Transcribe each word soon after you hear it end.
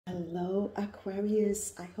Hello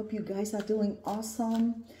Aquarius, I hope you guys are doing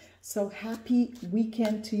awesome. So happy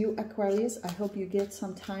weekend to you Aquarius. I hope you get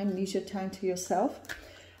some time, leisure time to yourself.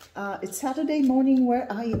 It's Saturday morning where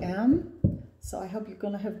I am, so I hope you're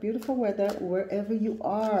gonna have beautiful weather wherever you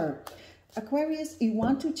are. Aquarius, you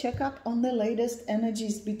want to check up on the latest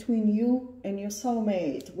energies between you and your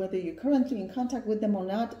soulmate, whether you're currently in contact with them or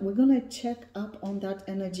not. We're gonna check up on that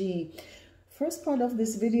energy. First part of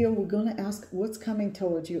this video, we're going to ask what's coming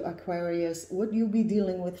towards you, Aquarius, what you'll be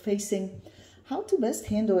dealing with, facing, how to best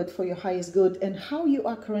handle it for your highest good, and how you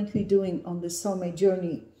are currently doing on this soulmate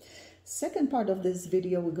journey. Second part of this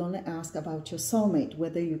video, we're going to ask about your soulmate,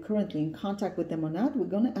 whether you're currently in contact with them or not. We're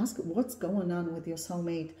going to ask what's going on with your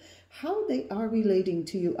soulmate, how they are relating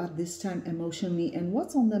to you at this time emotionally, and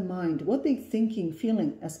what's on their mind, what they're thinking,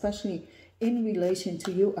 feeling, especially in relation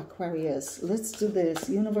to you, Aquarius. Let's do this.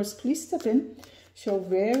 Universe, please step in. Show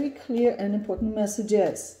very clear and important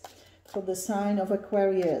messages for the sign of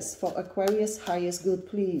Aquarius. For Aquarius' highest good,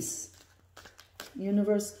 please.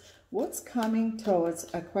 Universe, what's coming towards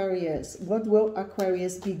Aquarius? What will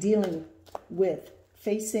Aquarius be dealing with,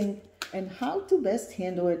 facing, and how to best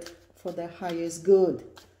handle it for their highest good?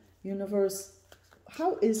 Universe,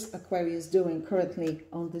 how is Aquarius doing currently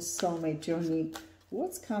on this soulmate journey?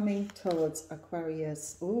 What's coming towards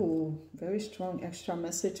Aquarius? Oh, very strong extra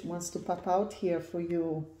message wants to pop out here for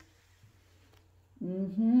you.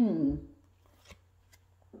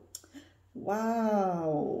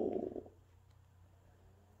 Wow.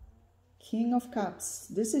 King of Cups.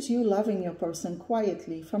 This is you loving your person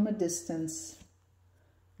quietly from a distance.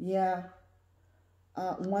 Yeah.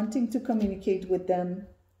 Wanting to communicate with them.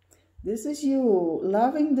 This is you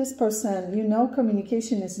loving this person. You know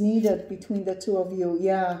communication is needed between the two of you.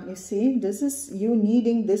 Yeah, you see, this is you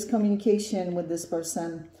needing this communication with this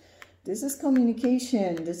person. This is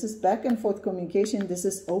communication. This is back and forth communication. This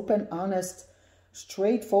is open, honest,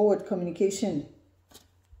 straightforward communication.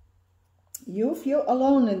 You feel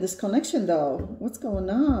alone in this connection though. What's going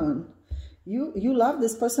on? You love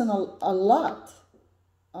this person a lot,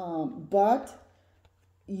 but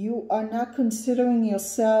you are not considering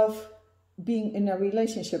yourself being in a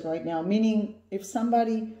relationship right now. Meaning, if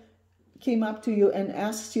somebody came up to you and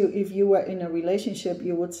asked you if you were in a relationship,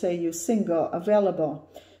 you would say you're single, available.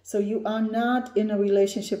 So you are not in a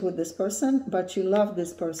relationship with this person, but you love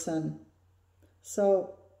this person.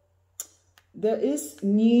 So there is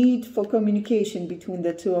need for communication between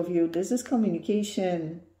the two of you. This is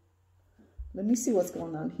communication. Let me see what's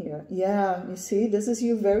going on here. Yeah, you see, this is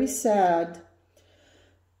you very sad.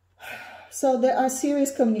 So there are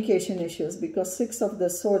serious communication issues because Six of the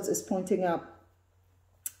Swords is pointing up.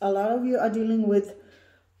 A lot of you are dealing with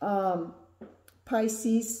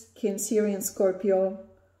Pisces, Cancerian, Scorpio,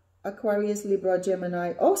 Aquarius, Libra,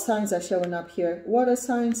 Gemini. All signs are showing up here. Water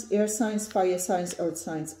signs, air signs, fire signs, earth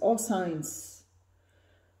signs. All signs.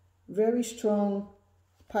 Very strong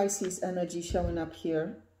Pisces energy showing up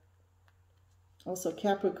here. Also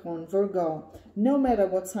Capricorn, Virgo, no matter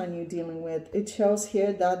what sign you're dealing with, it shows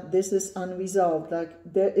here that this is unresolved. Like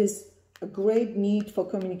there is a great need for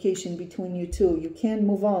communication between you two. You can't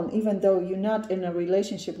move on, even though you're not in a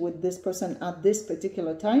relationship with this person at this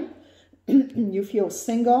particular time. You feel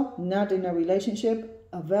single, not in a relationship,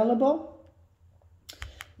 available.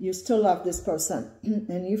 You still love this person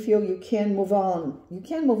and you feel you can't move on. You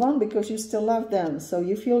can't move on because you still love them. So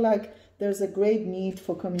you feel like there's a great need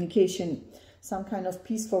for communication. Some kind of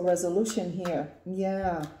peaceful resolution here.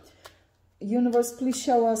 Yeah. Universe, please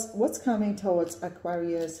show us what's coming towards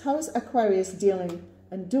Aquarius. How is Aquarius dealing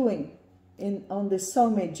and doing on this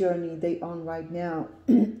soulmate journey they on right now?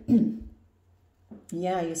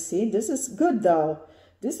 Yeah, you see, this is good though.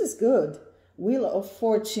 This is good. Wheel of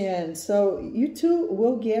Fortune. So you two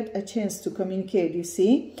will get a chance to communicate, you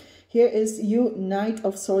see. Here is you, Knight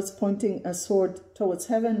of Swords, pointing a sword towards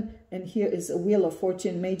heaven. And here is a Wheel of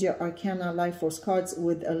Fortune, Major Arcana Life Force cards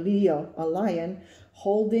with a Leo, a lion,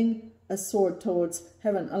 holding a sword towards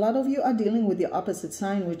heaven. A lot of you are dealing with the opposite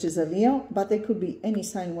sign, which is a Leo, but they could be any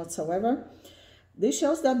sign whatsoever. This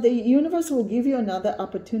shows that the universe will give you another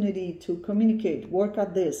opportunity to communicate, work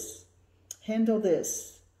at this, handle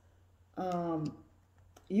this.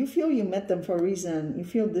 You feel you met them for a reason. You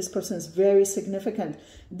feel this person is very significant.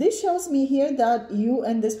 This shows me here that you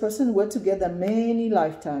and this person were together many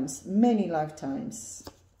lifetimes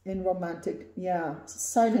in romantic, yeah,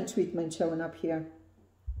 silent treatment showing up here.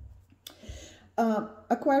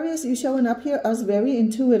 Aquarius, you showing up here as very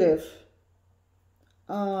intuitive.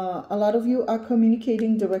 A lot of you are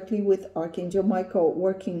communicating directly with Archangel Michael,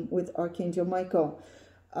 working with Archangel Michael.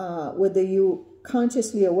 Whether you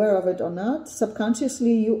consciously aware of it or not,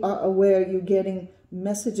 subconsciously you are aware you're getting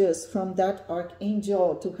messages from that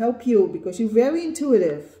archangel to help you, because you're very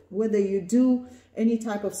intuitive. Whether you do any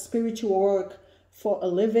type of spiritual work for a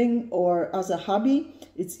living or as a hobby,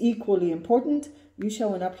 it's equally important. You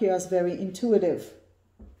showing up here as very intuitive,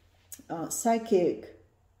 psychic,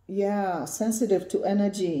 yeah, sensitive to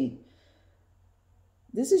energy.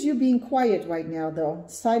 This is you being quiet right now, though.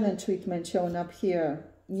 Silent treatment showing up here.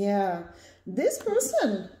 Yeah, this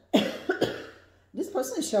person, this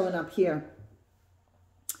person is showing up here.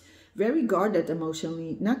 Very guarded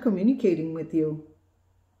emotionally, not communicating with you.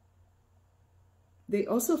 They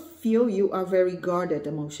also feel you are very guarded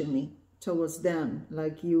emotionally towards them.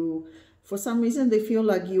 Like you, for some reason, they feel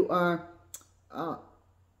like you are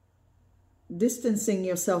distancing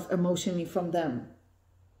yourself emotionally from them.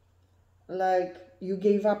 Like you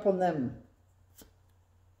gave up on them.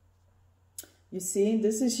 You see,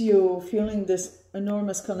 this is you feeling this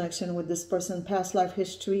enormous connection with this person, past life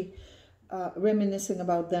history, reminiscing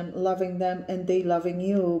about them, loving them, and they loving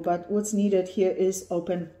you. But what's needed here is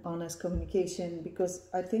open, honest communication, because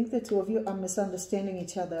I think the two of you are misunderstanding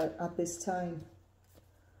each other at this time.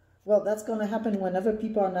 Well, that's going to happen whenever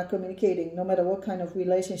people are not communicating, no matter what kind of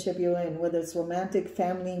relationship you're in, whether it's romantic,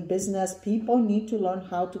 family, business. People need to learn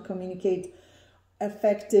how to communicate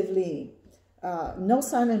effectively. No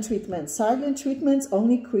silent treatment. Silent treatments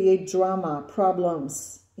only create drama,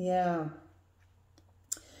 problems. Yeah.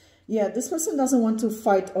 Yeah, this person doesn't want to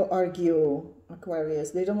fight or argue,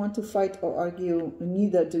 Aquarius. They don't want to fight or argue,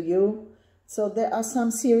 neither do you. So there are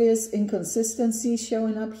some serious inconsistencies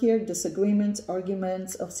showing up here, disagreements,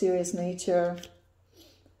 arguments of serious nature.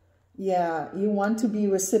 Yeah, you want to be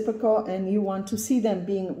reciprocal and you want to see them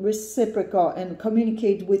being reciprocal and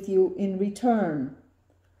communicate with you in return.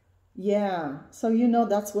 Yeah, so you know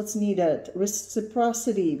that's what's needed.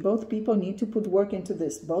 Reciprocity. Both people need to put work into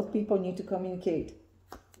this. Both people need to communicate.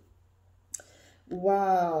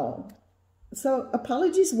 Wow. So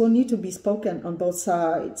apologies will need to be spoken on both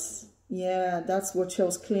sides. Yeah, that's what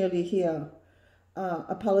shows clearly here.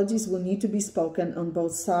 Apologies will need to be spoken on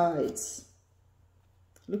both sides.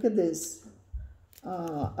 Look at this.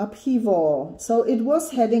 Upheaval. So it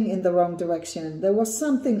was heading in the wrong direction. There was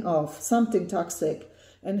something off, something toxic,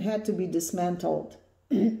 and had to be dismantled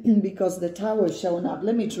because the tower is showing up.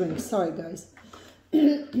 Let me drink. Sorry, guys.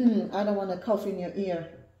 I don't want to cough in your ear.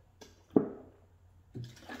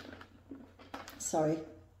 Sorry.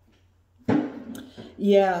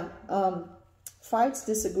 Yeah. Fights,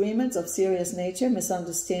 disagreements of serious nature,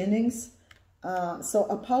 misunderstandings. So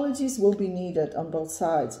apologies will be needed on both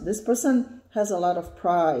sides. This person has a lot of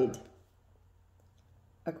pride,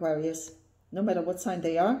 Aquarius. No matter what sign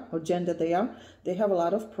they are or gender they are, they have a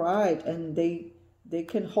lot of pride and they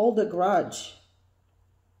can hold a grudge.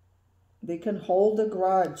 They can hold a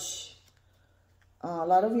grudge. A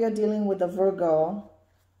lot of you are dealing with a Virgo,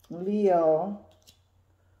 Leo,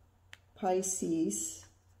 Pisces.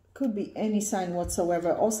 Could be any sign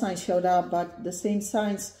whatsoever. All signs showed up, but the same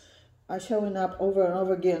signs are showing up over and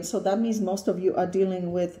over again. So that means most of you are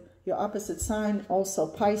dealing with your opposite sign, also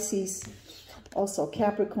Pisces, also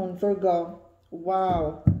Capricorn, Virgo.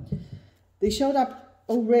 Wow. They showed up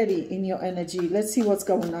already in your energy. Let's see what's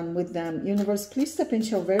going on with them. Universe, please step in,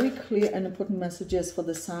 show very clear and important messages for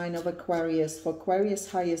the sign of Aquarius. For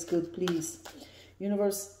Aquarius' highest good, please.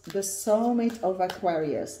 Universe, the soulmate of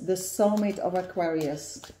Aquarius. The soulmate of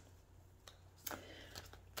Aquarius.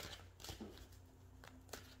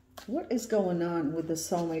 What is going on with the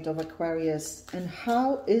soulmate of Aquarius? And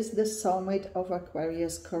how is the soulmate of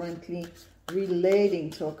Aquarius currently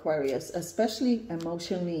relating to Aquarius, especially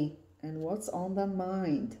emotionally? And what's on the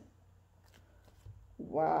mind?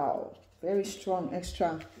 Wow. Very strong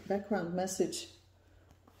extra background message.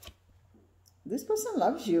 This person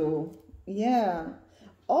loves you. Yeah.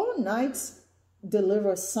 All nights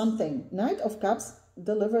deliver something. Knight of Cups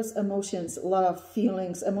delivers emotions, love,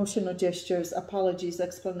 feelings, emotional gestures, apologies,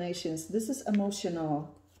 explanations. This is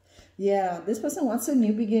emotional. Yeah, this person wants a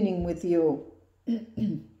new beginning with you.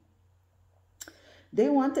 They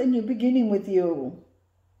want a new beginning with you.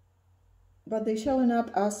 But they're showing up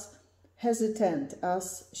as hesitant,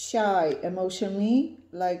 as shy emotionally,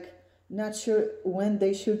 like not sure when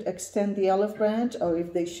they should extend the olive branch or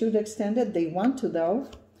if they should extend it. They want to though.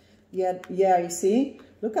 Yeah, you see?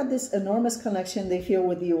 Look at this enormous connection they feel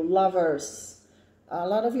with you. Lovers. A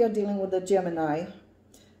lot of you are dealing with a Gemini.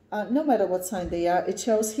 No matter what sign they are, it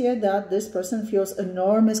shows here that this person feels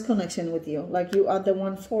enormous connection with you. Like you are the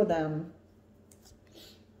one for them.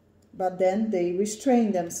 But then they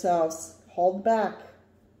restrain themselves, hold back.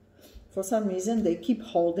 For some reason, they keep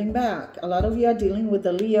holding back. A lot of you are dealing with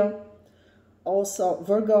the Leo. Also,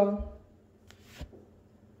 Virgo.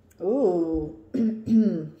 Ooh, Let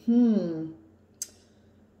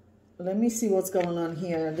me see what's going on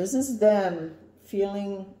here. This is them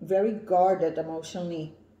feeling very guarded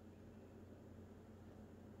emotionally.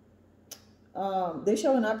 They're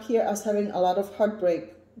showing up here as having a lot of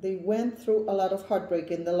heartbreak. They went through a lot of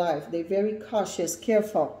heartbreak in their life. They're very cautious,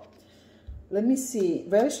 careful. Let me see.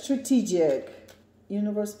 Very strategic.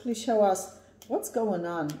 Universe, please show us what's going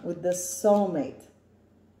on with the soulmate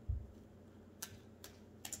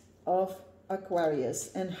of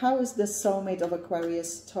Aquarius. And how is the soulmate of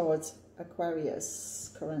Aquarius towards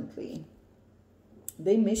Aquarius currently?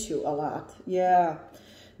 They miss you a lot. Yeah.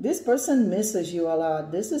 This person misses you a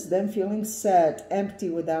lot. This is them feeling sad, empty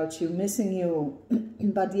without you, missing you,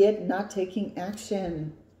 but yet not taking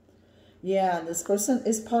action. Yeah, this person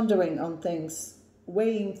is pondering on things,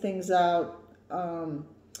 weighing things out,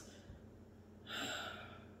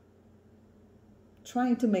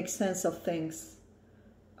 trying to make sense of things,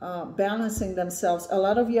 balancing themselves. A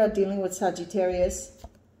lot of you are dealing with Sagittarius.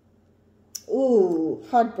 Ooh,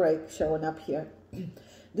 heartbreak showing up here.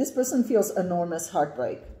 This person feels enormous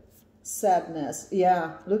heartbreak, sadness.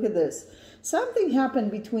 Yeah, look at this. Something happened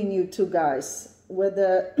between you two guys,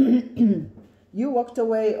 whether you walked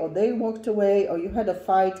away or they walked away or you had a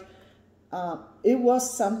fight. It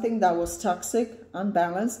was something that was toxic,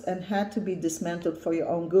 unbalanced, and had to be dismantled for your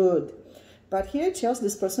own good. But here it shows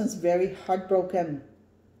this person's very heartbroken.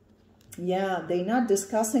 Yeah, they're not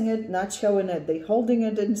discussing it, not showing it. They're holding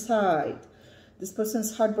it inside. This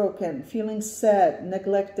person's heartbroken, feeling sad,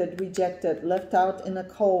 neglected, rejected, left out in a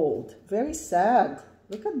cold. Very sad.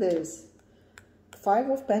 Look at this. 5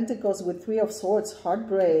 of Pentacles with 3 of Swords,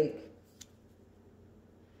 heartbreak.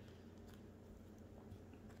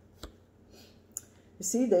 You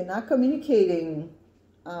see, they're not communicating.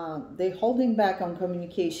 They're holding back on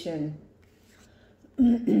communication.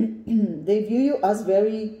 They view you as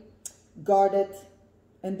very guarded,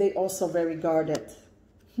 and they also very guarded.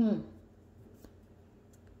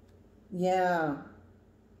 Yeah.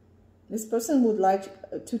 This person would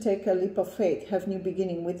like to take a leap of faith, have new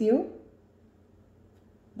beginning with you.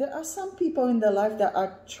 There are some people in their life that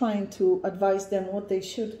are trying to advise them what they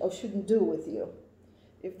should or shouldn't do with you,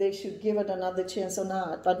 if they should give it another chance or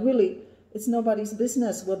not. But really, it's nobody's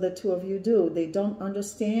business what the two of you do. They don't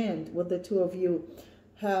understand what the two of you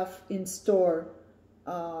have in store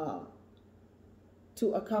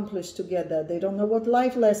to accomplish together. They don't know what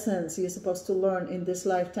life lessons you're supposed to learn in this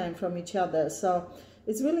lifetime from each other. So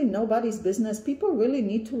it's really nobody's business. People really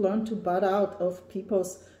need to learn to butt out of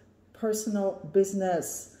people's personal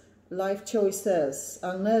business, life choices,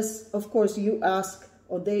 unless, of course, you ask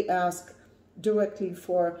or they ask directly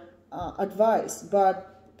for advice.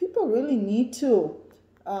 But people really need to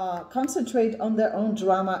concentrate on their own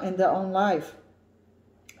drama and their own life.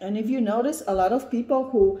 And if you notice, a lot of people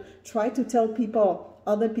who try to tell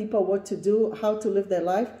other people what to do, how to live their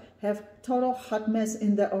life, have total hot mess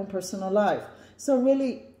in their own personal life. So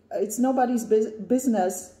really, it's nobody's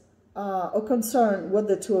business or concern what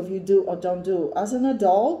the two of you do or don't do. As an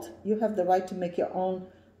adult, you have the right to make your own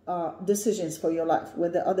decisions for your life,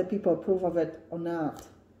 whether other people approve of it or not.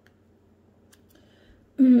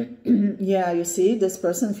 Yeah, you see, this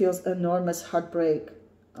person feels enormous heartbreak.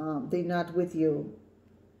 They're not with you,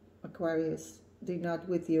 Aquarius. They're not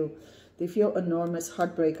with you. They feel enormous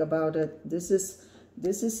heartbreak about it. This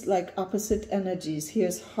is like opposite energies.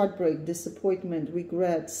 Here's heartbreak, disappointment,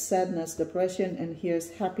 regret, sadness, depression, and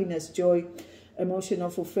here's happiness, joy,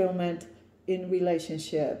 emotional fulfillment in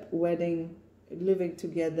relationship, wedding, living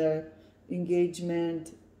together,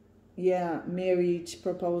 engagement, yeah, marriage,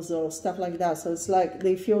 proposal, stuff like that. So it's like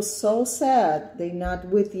they feel so sad they're not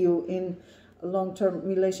with you in a long-term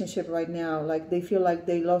relationship right now. Like they feel like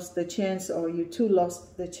they lost the chance, or you two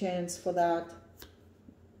lost the chance for that.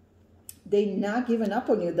 They're not giving up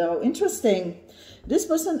on you, though. Interesting. This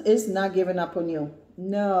person is not giving up on you.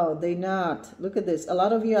 No, they're not. Look at this. A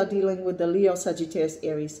lot of you are dealing with the Leo, Sagittarius,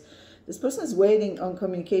 Aries. This person is waiting on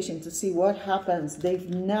communication to see what happens. They've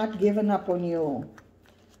not given up on you.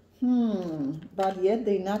 But yet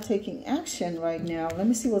they're not taking action right now. Let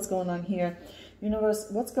me see what's going on here. Universe,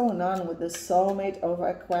 what's going on with the soulmate of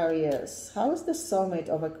Aquarius? How is the soulmate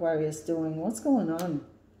of Aquarius doing? What's going on?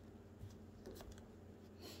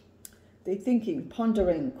 They're thinking,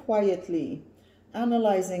 pondering, quietly,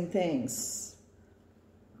 analyzing things.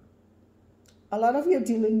 A lot of you are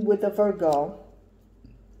dealing with a Virgo.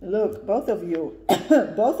 Look, both of you,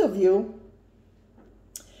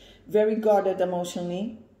 very guarded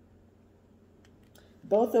emotionally.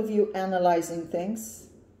 Both of you analyzing things.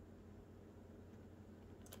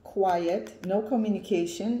 Quiet, no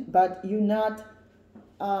communication, but you're not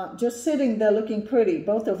just sitting there looking pretty.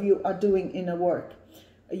 Both of you are doing inner work.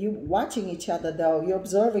 You watching each other though, you're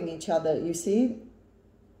observing each other, you see?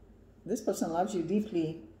 This person loves you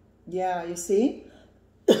deeply. Yeah, you see?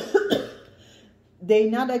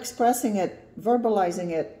 They're not expressing it,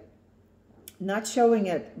 verbalizing it, not showing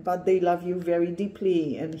it, but they love you very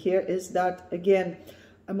deeply. And here is that, again,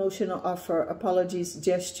 emotional offer, apologies,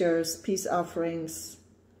 gestures, peace offerings.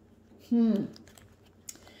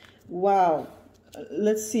 Wow.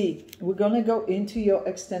 Let's see. We're going to go into your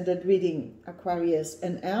extended reading, Aquarius,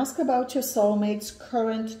 and ask about your soulmate's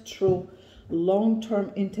current, true,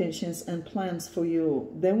 long-term intentions and plans for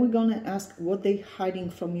you. Then we're going to ask what they're hiding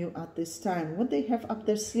from you at this time, what they have up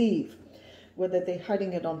their sleeve, whether they're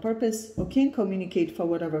hiding it on purpose or can't communicate for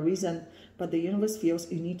whatever reason, but the universe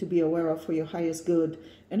feels you need to be aware of for your highest good.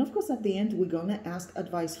 And of course, at the end, we're going to ask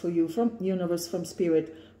advice for you from universe, from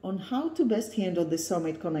spirit, on how to best handle this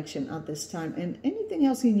soulmate connection at this time, and anything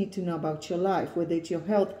else you need to know about your life, whether it's your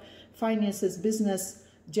health, finances, business,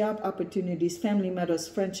 job opportunities, family matters,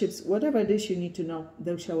 friendships, whatever it is you need to know,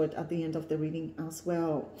 they'll show it at the end of the reading as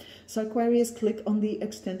well. So Aquarius, click on the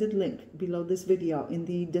extended link below this video in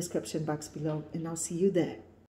the description box below, and I'll see you there.